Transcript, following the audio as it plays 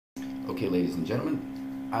Okay, ladies and gentlemen,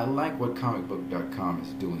 I like what comicbook.com is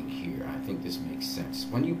doing here. I think this makes sense.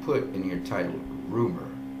 When you put in your title rumor,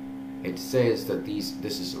 it says that this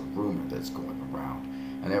is a rumor that's going around.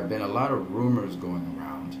 And there have been a lot of rumors going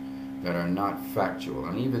around that are not factual.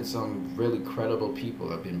 And even some really credible people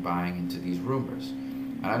have been buying into these rumors.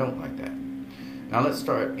 And I don't like that. Now let's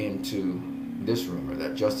start into this rumor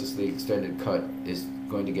that Justice League Extended Cut is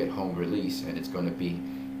going to get home release, and it's going to be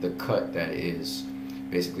the cut that is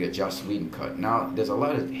basically a Joss Whedon cut. Now, there's a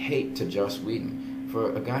lot of hate to Joss Whedon.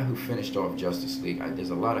 For a guy who finished off Justice League, there's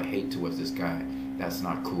a lot of hate towards this guy. That's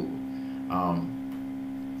not cool. Well,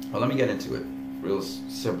 let me get into it real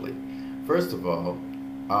simply. First of all,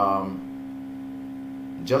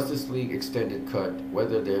 Justice League Extended Cut,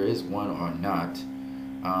 whether there is one or not,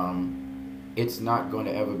 it's not going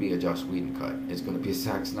to ever be a Joss Whedon cut. It's going to be a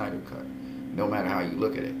Zack Snyder cut, no matter how you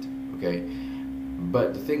look at it, okay?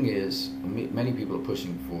 But the thing is, many people are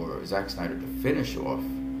pushing for Zack Snyder to finish off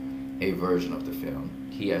a version of the film.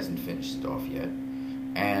 He hasn't finished it off yet.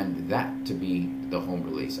 And that to be the home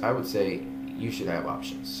release. I would say you should have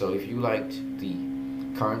options. So if you liked the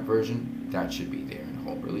current version, that should be there in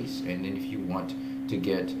home release. And then if you want to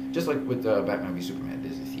get, just like with Batman v Superman,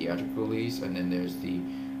 there's a theatrical release and then there's the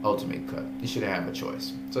ultimate cut. You should have a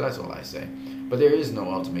choice. So that's all I say. But there is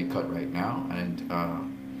no ultimate cut right now, and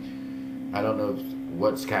I don't know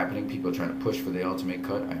what's happening. People are trying to push for the ultimate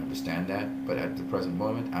cut. I understand that, but at the present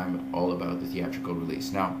moment, I'm all about the theatrical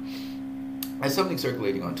release. Now, there's something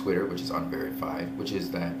circulating on Twitter, which is unverified, which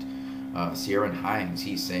is that Ciarán Hinds,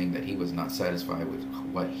 he's saying that he was not satisfied with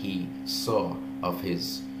what he saw of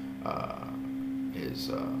his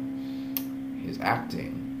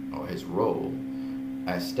acting or his role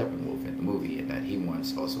as Steppenwolf in the movie, and that he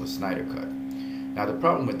wants also a Snyder cut. Now, the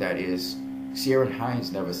problem with that is Ciarán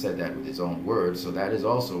Hinds never said that with his own words, so that is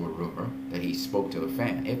also a rumor that he spoke to a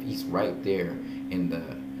fan. If he's right there in the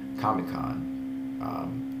Comic-Con,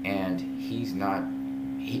 and he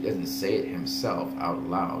doesn't say it himself out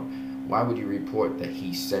loud, why would you report that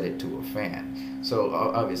he said it to a fan? So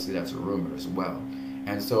obviously that's a rumor as well.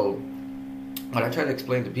 And so what I try to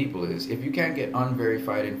explain to people is, if you can't get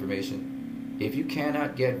unverified information, if you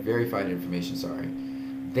cannot get verified information,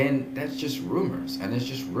 then that's just rumors, and it's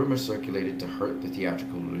just rumors circulated to hurt the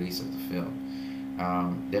theatrical release of the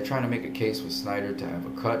film. They're trying to make a case for Snyder to have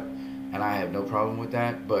a cut, and I have no problem with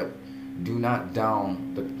that, but do not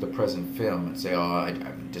down the present film and say, oh,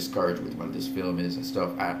 I'm discouraged with what this film is and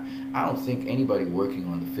stuff. I don't think anybody working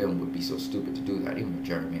on the film would be so stupid to do that, even though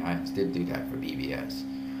Jeremy Irons did do that for BVS.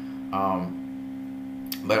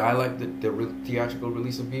 But I like the theatrical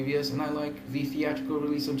release of BVS, and I like the theatrical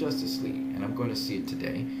release of Justice League, and I'm going to see it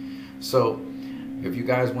today. So, if you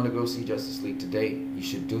guys want to go see Justice League today, you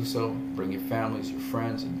should do so. Bring your families, your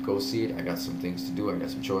friends, and go see it. I got some things to do. I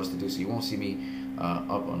got some chores to do, so you won't see me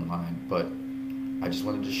up online. But I just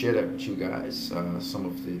wanted to share that with you guys, some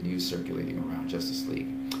of the news circulating around Justice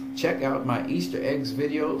League. Check out my Easter eggs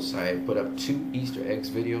videos. I put up 2 Easter eggs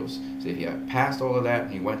videos. So if you have passed all of that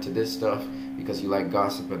and you went to this stuff because you like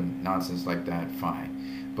gossip and nonsense like that, fine.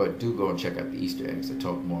 But do go and check out the Easter eggs that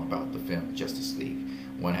talk more about the film Justice League.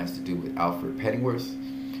 One has to do with Alfred Pennyworth,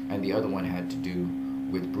 and the other one had to do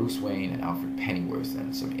with Bruce Wayne and Alfred Pennyworth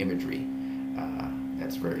and some imagery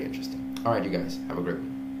that's very interesting. All right, you guys, have a great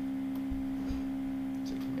one.